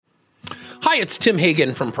Hi, it's Tim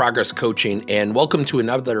Hagen from Progress Coaching, and welcome to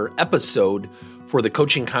another episode for the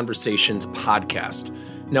Coaching Conversations podcast.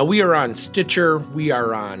 Now, we are on Stitcher, we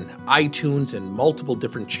are on iTunes, and multiple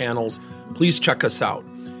different channels. Please check us out.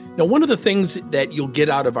 Now, one of the things that you'll get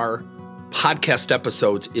out of our podcast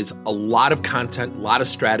episodes is a lot of content, a lot of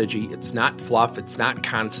strategy. It's not fluff, it's not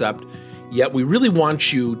concept, yet we really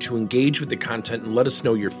want you to engage with the content and let us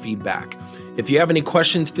know your feedback. If you have any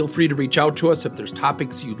questions, feel free to reach out to us. If there's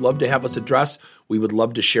topics you'd love to have us address, we would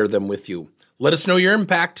love to share them with you. Let us know your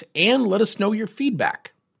impact and let us know your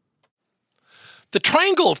feedback. The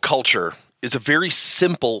triangle of culture is a very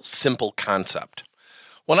simple concept.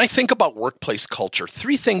 When I think about workplace culture,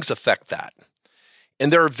 three things affect that.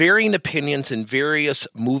 And there are varying opinions and various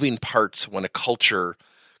moving parts when a culture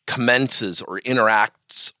commences or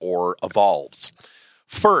interacts or evolves.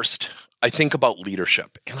 First, I think about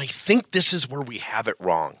leadership, and I think this is where we have it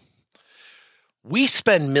wrong. We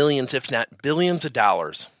spend millions, if not billions of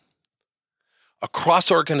dollars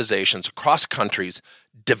across organizations, across countries,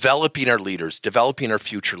 developing our leaders, developing our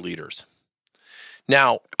future leaders.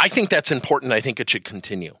 Now, I think that's important. I think it should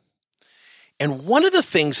continue. And one of the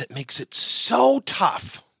things that makes it so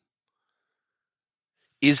tough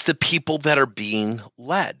is the people that are being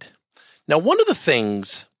led. Now, one of the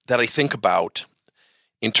things that I think about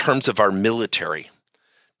in terms of our military,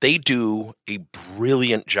 they do a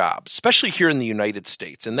brilliant job, especially here in the United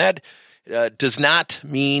States. And that does not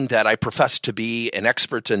mean that I profess to be an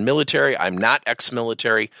expert in military. I'm not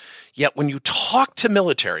ex-military. Yet when you talk to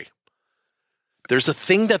military, there's a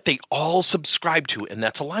thing that they all subscribe to, and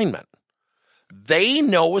that's alignment. They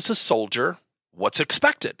know as a soldier what's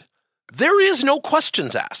expected. There is no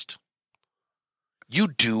questions asked. You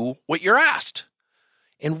do what you're asked.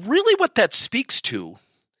 And really what that speaks to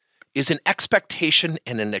is an expectation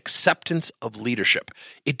and an acceptance of leadership.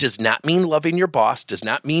 It does not mean loving your boss, does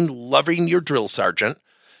not mean loving your drill sergeant.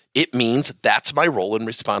 It means that's my role and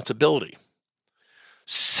responsibility.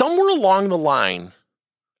 Somewhere along the line,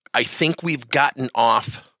 I think we've gotten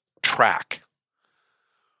off track.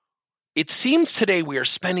 It seems today we are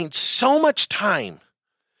spending so much time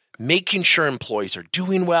making sure employees are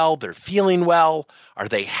doing well, they're feeling well, are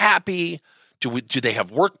they happy? Do they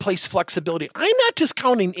have workplace flexibility? I'm not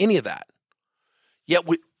discounting any of that. Yet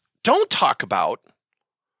we don't talk about,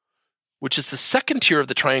 which is the second tier of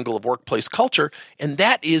the triangle of workplace culture, and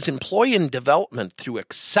that is employee development through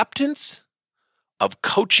acceptance of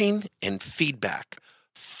coaching and feedback,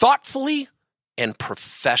 thoughtfully and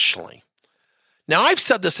professionally. Now, I've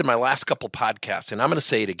said this in my last couple podcasts, and I'm going to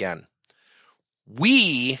say it again.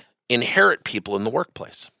 We inherit people in the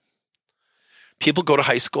workplace. People go to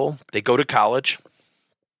high school, they go to college,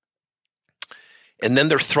 and then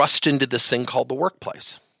they're thrust into this thing called the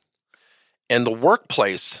workplace. And the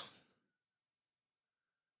workplace,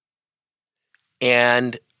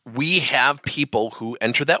 and we have people who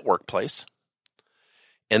enter that workplace,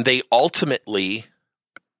 and they ultimately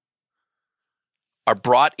are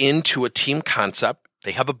brought into a team concept.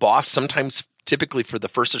 They have a boss, sometimes typically for the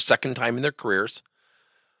first or second time in their careers.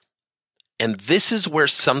 And this is where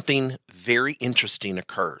something very interesting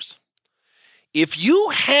occurs. If you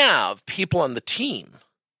have people on the team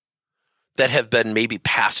that have been maybe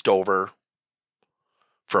passed over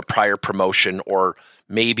for a prior promotion or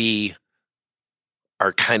maybe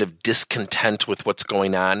are kind of discontent with what's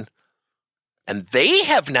going on, and they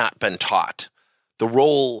have not been taught the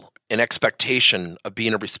role and expectation of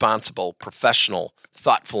being a responsible, professional,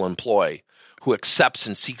 thoughtful employee who accepts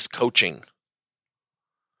and seeks coaching,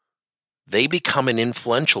 they become an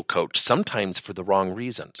influential coach, sometimes for the wrong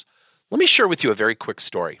reasons. Let me share with you a very quick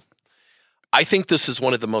story. I think this is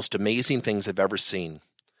one of the most amazing things I've ever seen.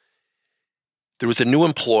 There was a new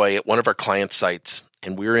employee at one of our client sites,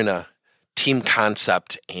 and we were in a team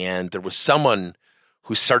concept, and there was someone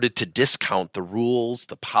who started to discount the rules,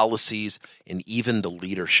 the policies, and even the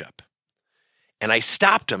leadership. And I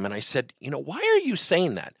stopped him, and I said, why are you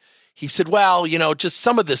saying that? He said, well, just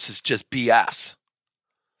some of this is just BS.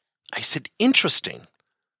 I said, interesting.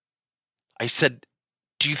 I said,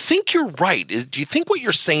 do you think you're right? Do you think what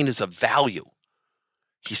you're saying is of value?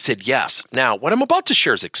 He said, yes. Now, what I'm about to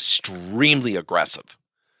share is extremely aggressive.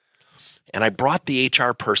 And I brought the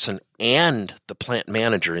HR person and the plant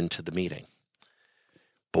manager into the meeting.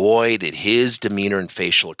 Boy, did his demeanor and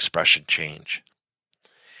facial expression change.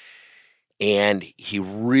 And he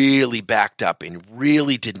really backed up and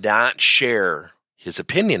really did not share his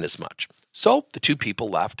opinion as much. So the two people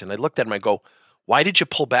left, and I looked at him, I go, why did you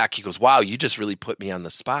pull back? He goes, wow, you just really put me on the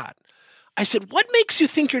spot. I said, what makes you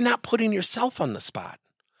think you're not putting yourself on the spot?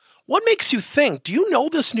 What makes you think, do you know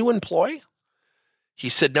this new employee? He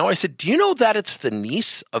said, no. I said, do you know that it's the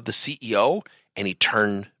niece of the CEO? And he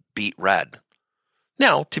turned beet red.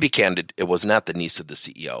 Now, to be candid, it was not the niece of the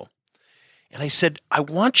CEO. And I said, I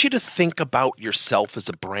want you to think about yourself as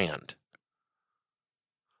a brand.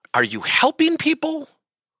 Are you helping people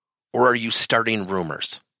or are you starting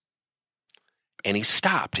rumors? And he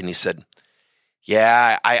stopped and he said,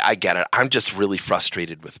 yeah, I get it. I'm just really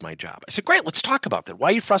frustrated with my job. I said, great, let's talk about that. Why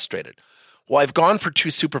are you frustrated? Well, I've gone for 2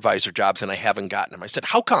 supervisor jobs and I haven't gotten them. I said,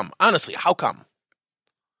 how come? Honestly, how come?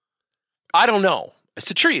 I don't know. I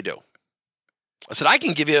said, sure you do. I said, I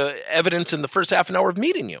can give you evidence in the first half an hour of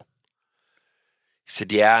meeting you. He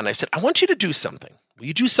said, yeah. And I said, I want you to do something. Will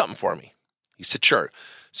you do something for me? He said, sure. I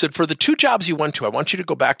said, for the 2 jobs you went to, I want you to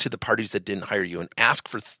go back to the parties that didn't hire you and ask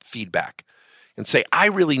for feedback and say, I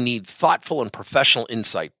really need thoughtful and professional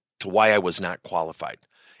insight to why I was not qualified.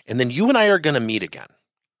 And then you and I are going to meet again.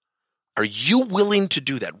 Are you willing to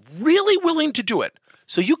do that? Really willing to do it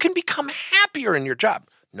so you can become happier in your job?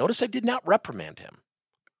 Notice I did not reprimand him.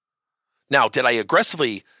 Now, did I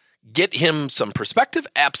aggressively get him some perspective?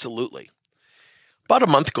 Absolutely. About a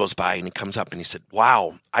month goes by and he comes up and he said,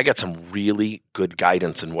 wow, I got some really good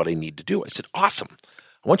guidance in what I need to do. I said, awesome.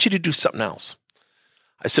 I want you to do something else.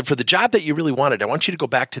 I said, for the job that you really wanted, I want you to go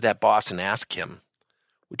back to that boss and ask him,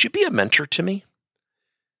 would you be a mentor to me?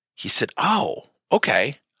 He said, oh,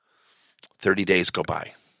 okay. 30 days go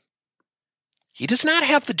by. He does not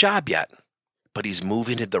have the job yet, but he's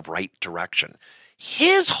moving in the right direction.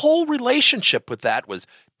 His whole relationship with that was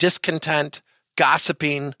discontent,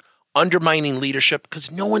 gossiping, undermining leadership,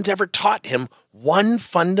 because no one's ever taught him one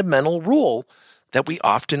fundamental rule that we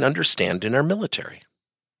often understand in our military.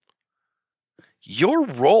 Your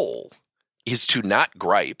role is to not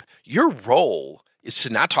gripe. Your role is to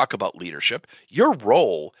not talk about leadership. Your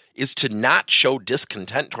role is to not show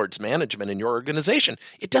discontent towards management in your organization.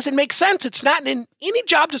 It doesn't make sense. It's not in any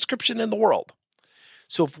job description in the world.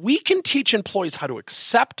 So if we can teach employees how to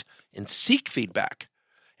accept and seek feedback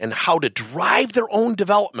and how to drive their own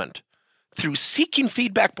development through seeking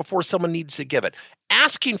feedback before someone needs to give it,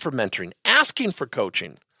 asking for mentoring, asking for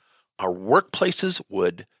coaching, our workplaces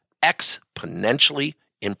would exponentially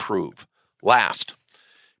improve. Last,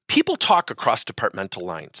 people talk across departmental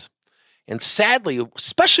lines. And sadly,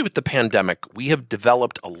 especially with the pandemic, we have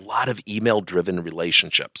developed a lot of email-driven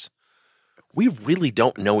relationships. We really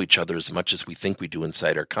don't know each other as much as we think we do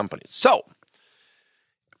inside our companies. So,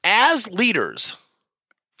 as leaders,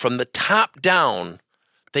 from the top down,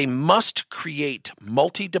 they must create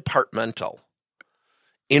multi-departmental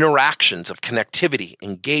interactions of connectivity,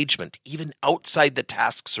 engagement, even outside the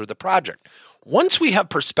tasks or the project. Once we have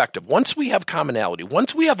perspective, once we have commonality,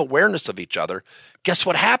 once we have awareness of each other, guess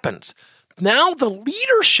what happens? Now the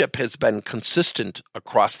leadership has been consistent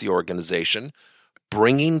across the organization,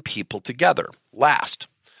 bringing people together. Last.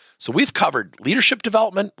 So we've covered leadership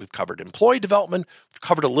development, we've covered employee development, we've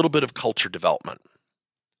covered a little bit of culture development.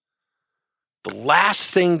 The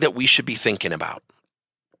last thing that we should be thinking about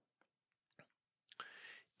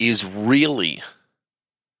is really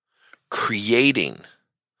creating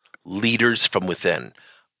leaders from within.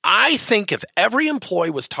 I think if every employee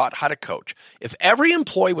was taught how to coach, if every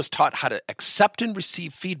employee was taught how to accept and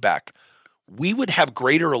receive feedback, we would have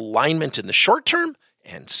greater alignment in the short term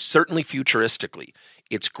and certainly futuristically.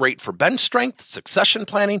 It's great for bench strength, succession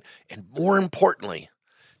planning, and more importantly,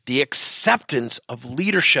 the acceptance of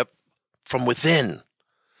leadership from within.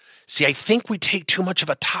 See, I think we take too much of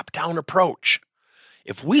a top-down approach.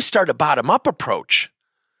 If we start a bottom-up approach,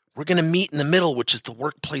 we're going to meet in the middle, which is the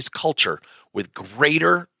workplace culture, with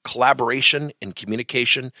greater collaboration and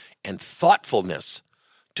communication and thoughtfulness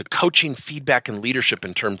to coaching, feedback, and leadership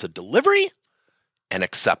in terms of delivery and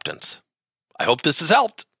acceptance. I hope this has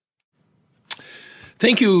helped.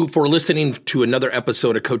 Thank you for listening to another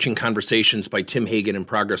episode of Coaching Conversations by Tim Hagen and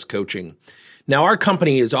Progress Coaching. Now, our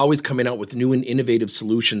company is always coming out with new and innovative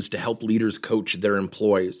solutions to help leaders coach their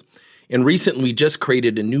employees. And recently, we just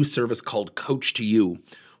created a new service called Coach to You,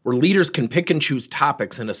 where leaders can pick and choose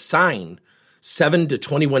topics and assign 7 to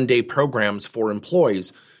 21-day programs for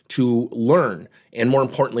employees to learn and, more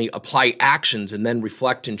importantly, apply actions and then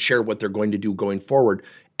reflect and share what they're going to do going forward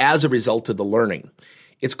as a result of the learning.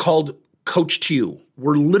 It's called Coach to You.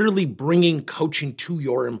 We're literally bringing coaching to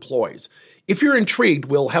your employees. If you're intrigued,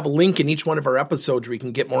 we'll have a link in each one of our episodes where you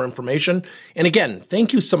can get more information. And again,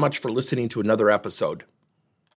 thank you so much for listening to another episode.